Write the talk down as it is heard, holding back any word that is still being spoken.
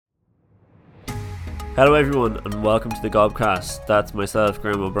Hello everyone and welcome to the Gobcast. That's myself,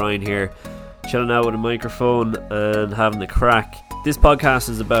 Graham O'Brien here, chilling out with a microphone and having the crack. This podcast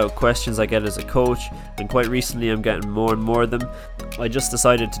is about questions I get as a coach, and quite recently I'm getting more and more of them. I just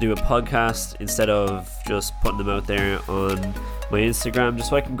decided to do a podcast instead of just putting them out there on my Instagram, just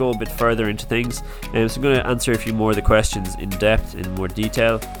so I can go a bit further into things. So I'm going to answer a few more of the questions in depth, in more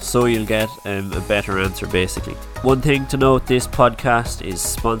detail, so you'll get a better answer basically. One thing to note, this podcast is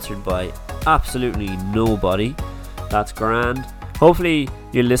sponsored by absolutely nobody. That's grand. Hopefully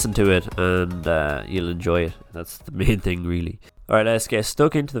you'll listen to it and you'll enjoy it. That's the main thing really. Alright, let's get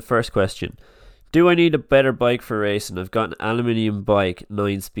stuck into the first question. Do I need a better bike for racing? I've got an aluminium bike,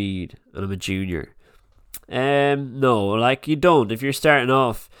 9-speed, and I'm a junior. No, like you don't. If you're starting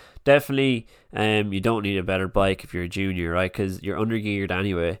off, definitely you don't need a better bike if you're a junior, right? Because you're undergeared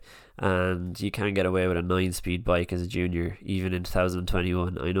anyway, and you can't get away with a 9-speed bike as a junior, even in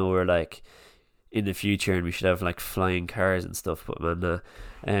 2021. I know we're like in the future and we should have like flying cars and stuff, but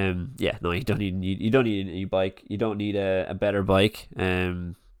man, you don't need a new bike. You don't need a better bike.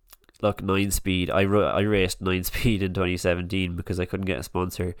 Look, 9-speed. I raced 9-speed in 2017 because I couldn't get a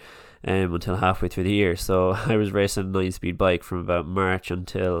sponsor until halfway through the year. So I was racing a 9-speed bike from about March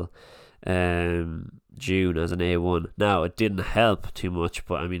until June as an A1. Now, it didn't help too much,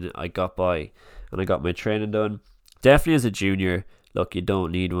 but I mean, I got by and I got my training done. Definitely as a junior, look, you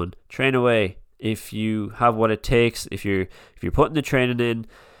don't need one. Train away. If you have what it takes, if you're putting the training in,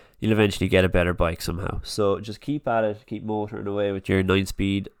 you'll eventually get a better bike somehow. So just keep at it, keep motoring away with your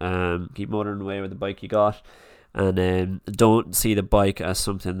 9-speed, keep motoring away with the bike you got, and don't see the bike as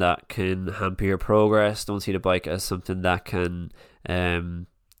something that can hamper your progress. Don't see the bike as something that can,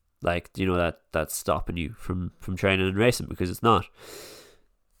 that's stopping you from training and racing, because it's not.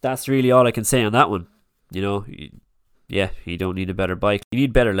 That's really all I can say on that one. You don't need a better bike. You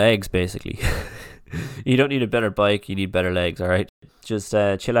need better legs, basically. You don't need a better bike, you need better legs, alright? Just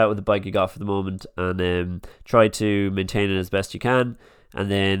chill out with the bike you got for the moment and try to maintain it as best you can, and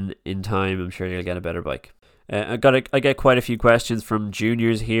then in time I'm sure you'll get a better bike. I get quite a few questions from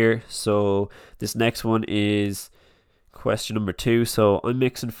juniors here, so this next one is question number 2. So I'm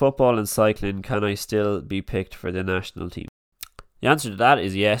mixing football and cycling, can I still be picked for the national team? The answer to that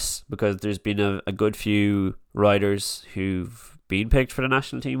is yes, because there's been a good few riders who've been picked for the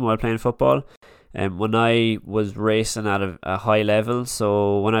national team while playing football. When I was racing at a high level,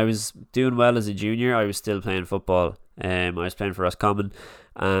 so when I was doing well as a junior, I was still playing football. I was playing for Roscommon,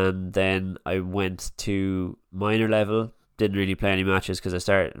 and then I went to minor level, didn't really play any matches because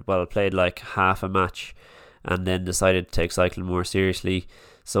I played like half a match and then decided to take cycling more seriously.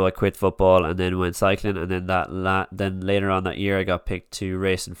 So I quit football and then went cycling, and then then later on that year I got picked to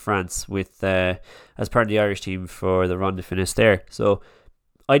race in France with as part of the Irish team for the Ronde de Finistère. So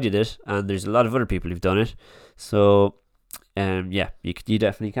I did it, and there's a lot of other people who've done it. So you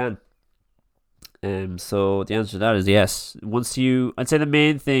definitely can. So the answer to that is yes. I'd say the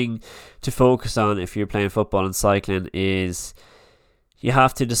main thing to focus on if you're playing football and cycling is you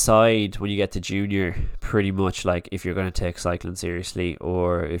have to decide when you get to junior, pretty much, like if you're going to take cycling seriously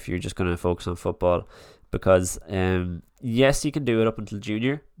or if you're just going to focus on football. Because yes, you can do it up until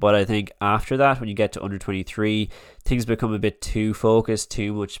junior, but I think after that, when you get to under 23, things become a bit too focused,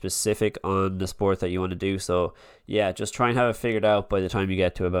 too much specific on the sport that you want to do. So yeah, just try and have it figured out by the time you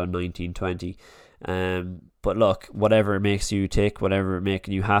get to about 19, 20. But look, whatever makes you tick, whatever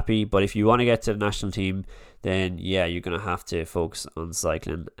making you happy. But if you want to get to the national team, then yeah, you're going to have to focus on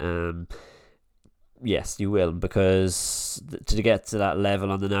cycling. Yes, you will, because to get to that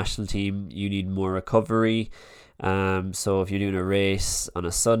level on the national team, you need more recovery. So if you're doing a race on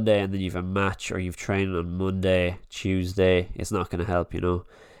a Sunday and then you've a match, or you've trained on Monday, Tuesday, it's not going to help,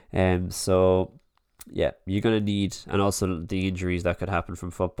 So yeah, you're going to need, and also the injuries that could happen from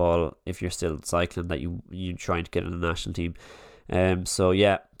football if you're still cycling, that you're trying to get on the national team. So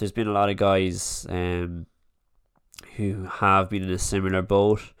yeah, there's been a lot of guys who have been in a similar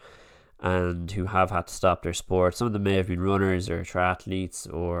boat and who have had to stop their sport. Some of them may have been runners or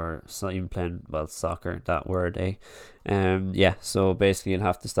triathletes or even playing, soccer, that word, so basically you'll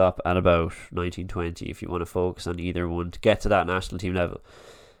have to stop at about 19, 20 if you want to focus on either one to get to that national team level.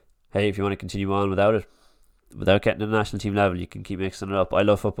 Hey, if you want to continue on without getting to the national team level, you can keep mixing it up. I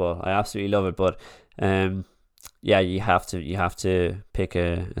love football, I absolutely love it, but you have to pick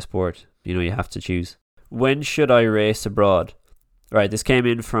a sport. You have to choose. When should I race abroad? Right, this came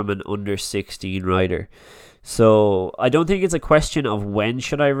in from an under 16 rider. So I don't think it's a question of when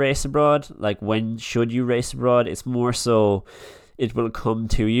should I race abroad, like when should you race abroad. It's more so it will come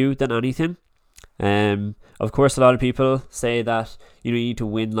to you than anything. Of course, a lot of people say that you need to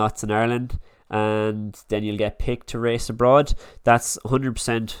win lots in Ireland and then you'll get picked to race abroad. That's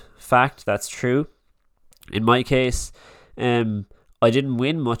 100% fact. That's true. In my case, I didn't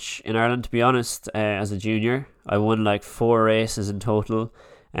win much in Ireland, to be honest, as a junior. I won like 4 races in total,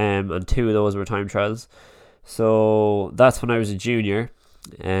 and 2 of those were time trials. So that's when I was a junior.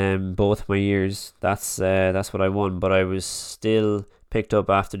 Both my years, that's what I won. But I was still picked up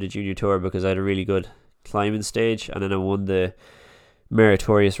after the junior tour because I had a really good climbing stage, and then I won the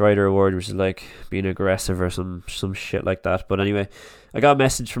Meritorious Rider Award, which is like being aggressive or some shit like that. But anyway, I got a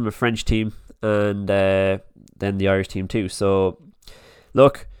message from a French team and then the Irish team too. So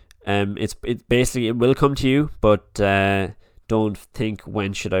look, it's basically, it will come to you, but don't think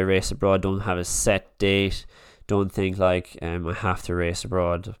when should I race abroad. Don't have a set date. Don't think like I have to race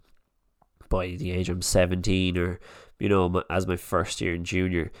abroad by the age I'm 17 or as my first year in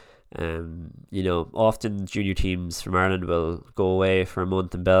junior. Often junior teams from Ireland will go away for a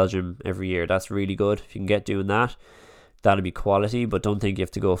month in Belgium every year. That's really good. If you can get doing that, that'll be quality. But don't think you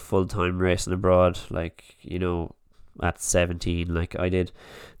have to go full time racing abroad at 17 like I did.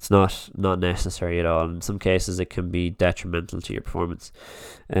 It's not necessary at all. In some cases it can be detrimental to your performance.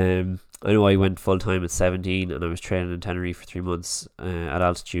 I know I went full time at 17 and I was training in Tenerife for 3 months at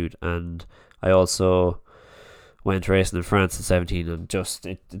altitude, and I also went racing in France at 17, and just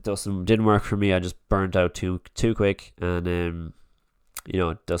it didn't work for me. I just burnt out too quick, and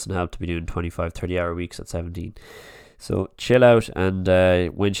it doesn't help to be doing 25-30 hour weeks at 17. So chill out. And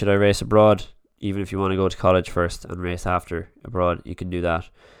when should I race abroad? Even if you want to go to college first and race after abroad, you can do that,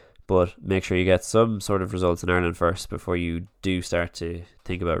 but make sure you get some sort of results in Ireland first before you do start to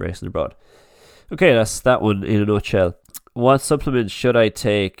think about racing abroad. Okay, that's that one in a nutshell. What supplements should I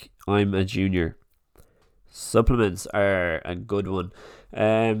take? I'm a junior. Supplements are a good one.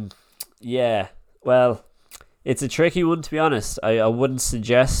 Well, it's a tricky one, to be honest. I wouldn't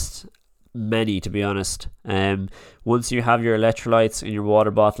suggest many, to be honest. Once you have your electrolytes in your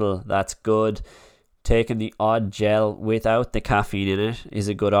water bottle, that's good. Taking the odd gel without the caffeine in it is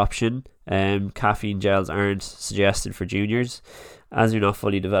a good option. Caffeine gels aren't suggested for juniors as you're not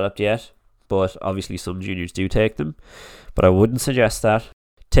fully developed yet, but obviously some juniors do take them, but I wouldn't suggest that.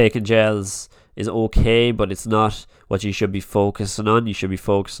 Taking gels is okay, but it's not what you should be focusing on. You should be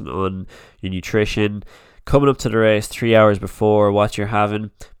focusing on your nutrition, coming up to the race 3 hours before, what you're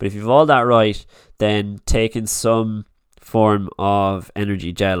having. But if you've all that right, then taking some form of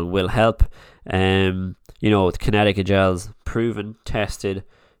energy gel will help. The Kinetica gels, proven, tested.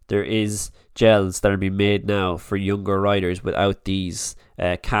 There is gels that are being made now for younger riders without these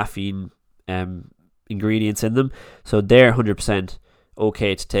caffeine ingredients in them, so they're 100%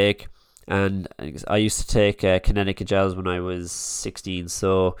 okay to take. And I used to take Kinetica gels when I was 16,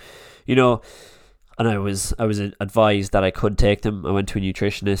 so and I was advised that I could take them. I went to a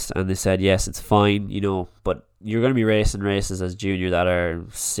nutritionist and they said yes, it's fine, but you're going to be racing races as junior that are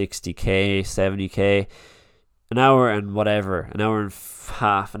 60k, 70k, an hour and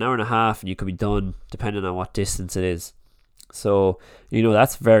a half, and you could be done depending on what distance it is. So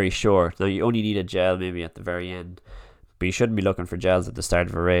that's very short. Now you only need a gel maybe at the very end, but you shouldn't be looking for gels at the start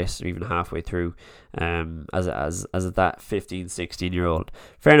of a race or even halfway through, as that 15-16 year old.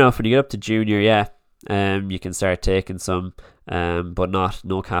 Fair enough, when you get up to junior, you can start taking some, but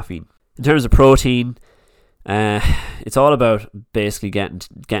no caffeine. In terms of protein, it's all about basically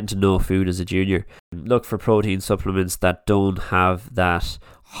getting to know food as a junior. Look for protein supplements that don't have that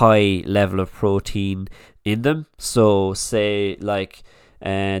high level of protein in them. So say like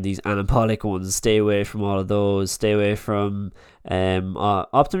these anabolic ones, stay away from all of those. Stay away from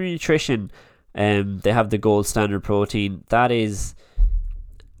Optimum Nutrition. They have the gold standard protein. That is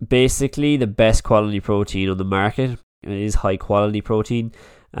basically the best quality protein on the market. It is high quality protein,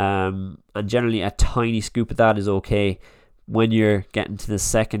 and generally a tiny scoop of that is okay. When you're getting to the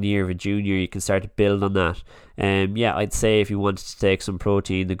second year of a junior, you can start to build on that. I'd say if you wanted to take some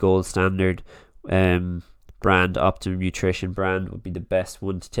protein, the gold standard brand, Optimum Nutrition brand, would be the best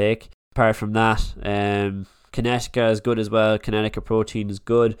one to take. Apart from that, Kinetica is good as well. Kinetica protein is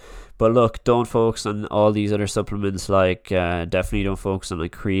good, but look, don't focus on all these other supplements. Like definitely don't focus on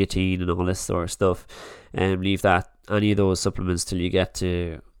like creatine and all this sort of stuff, and leave any of those supplements till you get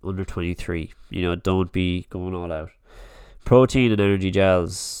to under 23. Don't be going all out. Protein and energy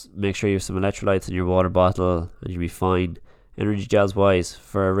gels, make sure you have some electrolytes in your water bottle and you'll be fine. Energy gels wise,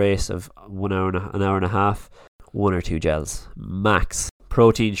 for a race of an hour and a half, 1 or 2 gels max.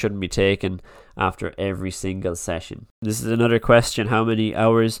 Protein shouldn't be taken after every single session. This is another question: how many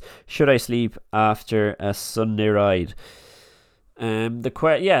hours should I sleep after a Sunday ride?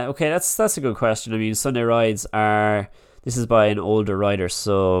 That's a good question. I mean, Sunday rides this is by an older rider,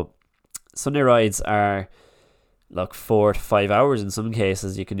 so Sunday rides are 4 to 5 hours in some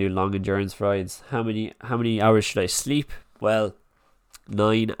cases. You can do long endurance rides. How many hours should I sleep? Well,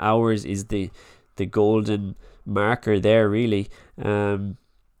 9 hours is the golden marker there, really.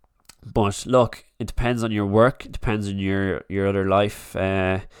 But look, it depends on your work, it depends on your other life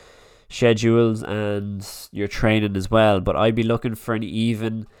schedules and your training as well. But I'd be looking for an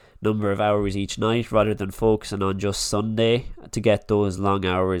even number of hours each night rather than focusing on just Sunday to get those long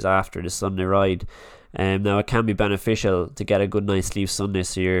hours after the Sunday ride. Now it can be beneficial to get a good night's sleep Sunday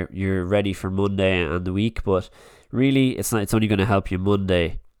so you're ready for Monday and the week, but really it's only going to help you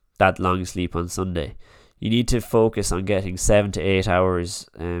Monday, that long sleep on Sunday. You need to focus on getting 7 to 8 hours.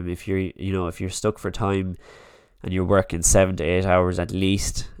 If you're stuck for time and you're working 7 to 8 hours at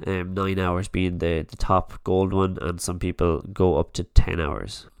least, 9 hours being the top gold one, and some people go up to 10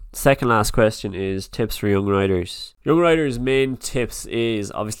 hours. Second last question is tips for young riders. Young riders' main tips is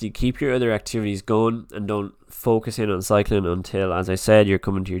obviously keep your other activities going and don't focus in on cycling until, as I said, you're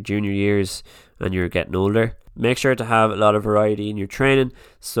coming to your junior years and you're getting older. Make sure to have a lot of variety in your training,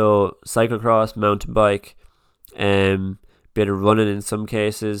 so cyclocross, mountain bike, bit of running in some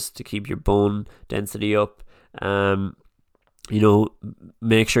cases to keep your bone density up.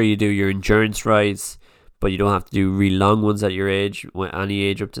 Make sure you do your endurance rides, but you don't have to do really long ones at your age. Any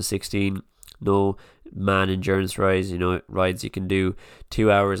age up to 16, no man endurance rides. Rides you can do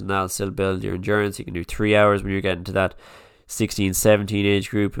 2 hours and that'll still build your endurance. You can do 3 hours when you're getting to that 16, 17 age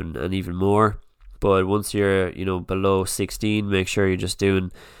group and even more. But once you're below 16, make sure you're just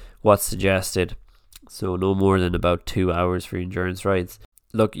doing what's suggested. So no more than about 2 hours for endurance rides.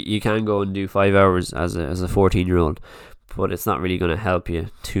 Look, you can go and do 5 hours as a 14-year-old, but it's not really going to help you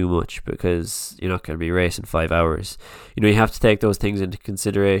too much because you're not going to be racing 5 hours. You have to take those things into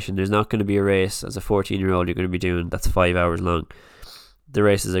consideration. There's not going to be a race as a 14-year-old you're going to be doing that's 5 hours long. The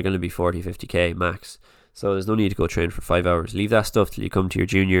races are going to be 40, 50k max. So there's no need to go train for 5 hours. Leave that stuff till you come to your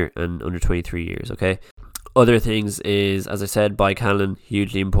junior and under 23 years, okay? Other things is, as I said, bike handling,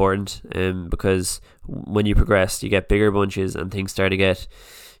 hugely important, because when you progress, you get bigger bunches and things start to get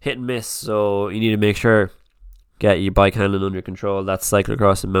hit and miss. So you need to make sure get your bike handling under control. That's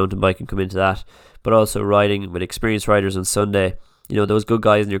cyclocross and mountain biking come into that. But also riding with experienced riders on Sunday. Those good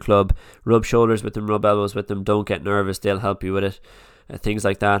guys in your club, rub shoulders with them, rub elbows with them. Don't get nervous. They'll help you with it. Things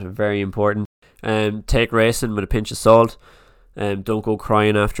like that are very important. Take racing with a pinch of salt. Don't go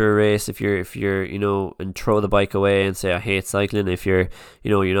crying after a race if you're and throw the bike away and say I hate cycling if you're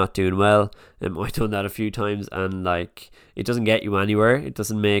not doing well. I've done that a few times and it doesn't get you anywhere. It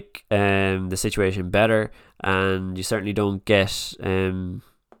doesn't make the situation better, and you certainly don't get you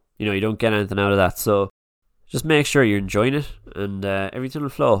don't get anything out of that. So just make sure you're enjoying it, and everything will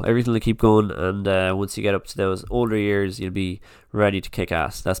flow, everything will keep going, and once you get up to those older years you'll be ready to kick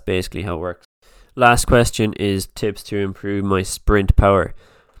ass. That's basically how it works. Last question is tips to improve my sprint power.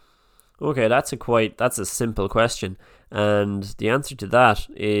 Okay, that's a simple question, and the answer to that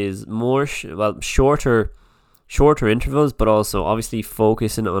is shorter intervals, but also obviously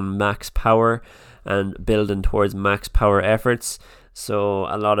focusing on max power and building towards max power efforts. So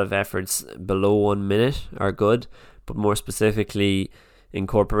a lot of efforts below 1 minute are good, but more specifically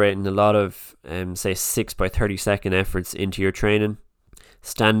incorporating a lot of say 6 by 30 second efforts into your training.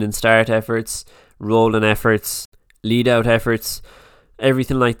 Stand and start efforts, rolling efforts, lead out efforts,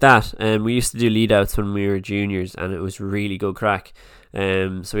 everything like that. And we used to do lead outs when we were juniors, and it was really good crack.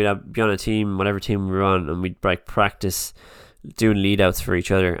 So we'd be on a team, whatever team we were on, and we'd practice doing lead outs for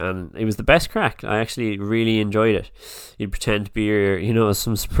each other, and it was the best crack. I actually really enjoyed it. You'd pretend to be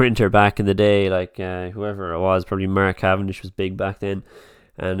some sprinter back in the day, like whoever it was, probably Mark Cavendish was big back then.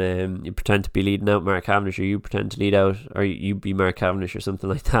 And you pretend to be leading out Mark Cavendish, or you pretend to lead out, or you be Mark Cavendish or something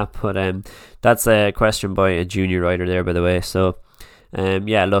like that. But that's a question by a junior rider there, by the way. So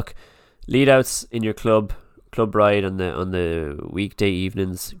look, lead outs in your club ride on the weekday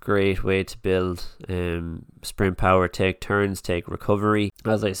evenings, great way to build sprint power. Take turns, take recovery,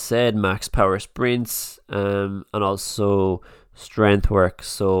 as I said, max power sprints, and also strength work.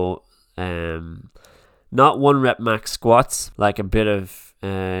 So not 1 rep max squats, like a bit of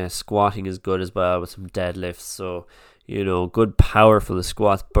squatting is good as well with some deadlifts. So good powerful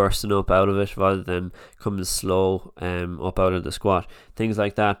squats bursting up out of it rather than coming slow up out of the squat, things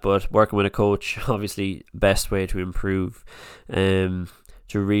like that. But working with a coach, obviously best way to improve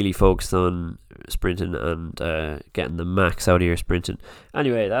to really focus on sprinting and getting the max out of your sprinting.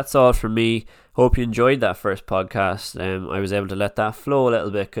 Anyway, that's all from me. Hope you enjoyed that first podcast. I was able to let that flow a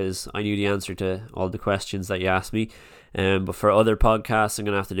little bit because I knew the answer to all the questions that you asked me. But for other podcasts, I'm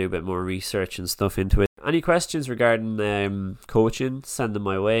going to have to do a bit more research and stuff into it. Any questions regarding coaching, send them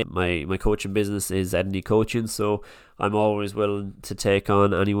my way. My coaching business is Edney Coaching, so I'm always willing to take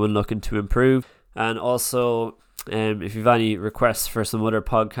on anyone looking to improve. And also, if you've any requests for some other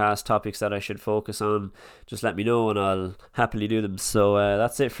podcast topics that I should focus on, just let me know and I'll happily do them. So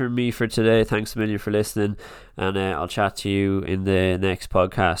that's it for me for today. Thanks a million for listening, and I'll chat to you in the next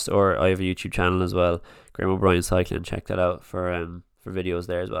podcast. Or I have a YouTube channel as well, Graham O'Brien Cycling. Check that out for videos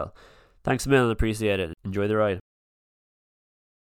there as well. Thanks a million, appreciate it. Enjoy the ride.